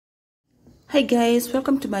Hi guys,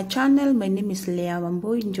 welcome to my channel. My name is Leah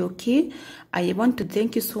Wambui Njoki. I want to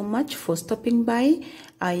thank you so much for stopping by.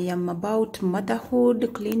 I am about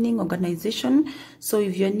motherhood, cleaning, organization. So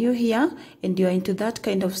if you're new here and you're into that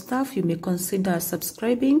kind of stuff, you may consider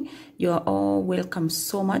subscribing. You are all welcome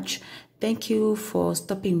so much. Thank you for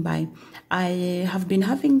stopping by. I have been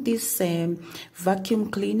having this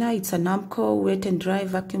vacuum cleaner. It's an Armco wet and dry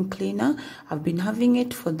vacuum cleaner. I've been having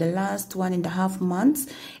it for the last 1.5 months,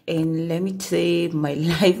 and let me say, my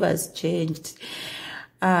life has changed.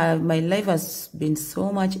 My life has been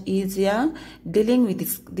so much easier. Dealing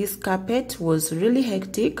with this carpet was really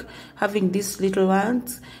hectic. Having these little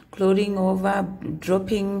ones clothing over,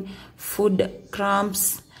 dropping food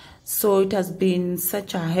crumbs. So it has been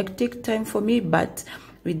such a hectic time for me, but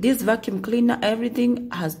with this vacuum cleaner, everything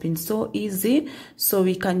has been so easy. So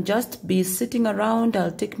we can just be sitting around.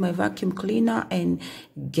 I'll take my vacuum cleaner and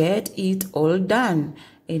get it all done.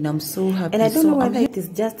 And I'm so happy. And I don't know whether it is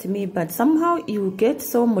just me, but somehow you get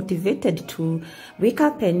so motivated to wake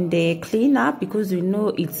up and clean up because you know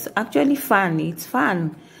it's actually fun. It's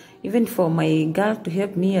fun. Even for my girl to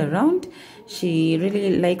help me around, she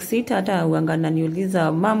really likes it. Hata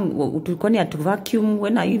wangananiuliza, "Mom, utukoni at vacuum?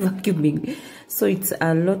 When are you vacuuming?" So it's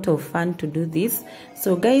a lot of fun to do this.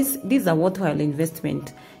 So guys, these are worthwhile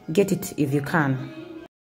investment. Get it if you can.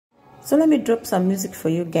 So let me drop some music for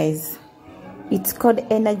you guys. It's called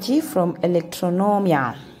Energy from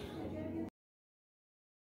Electronomia.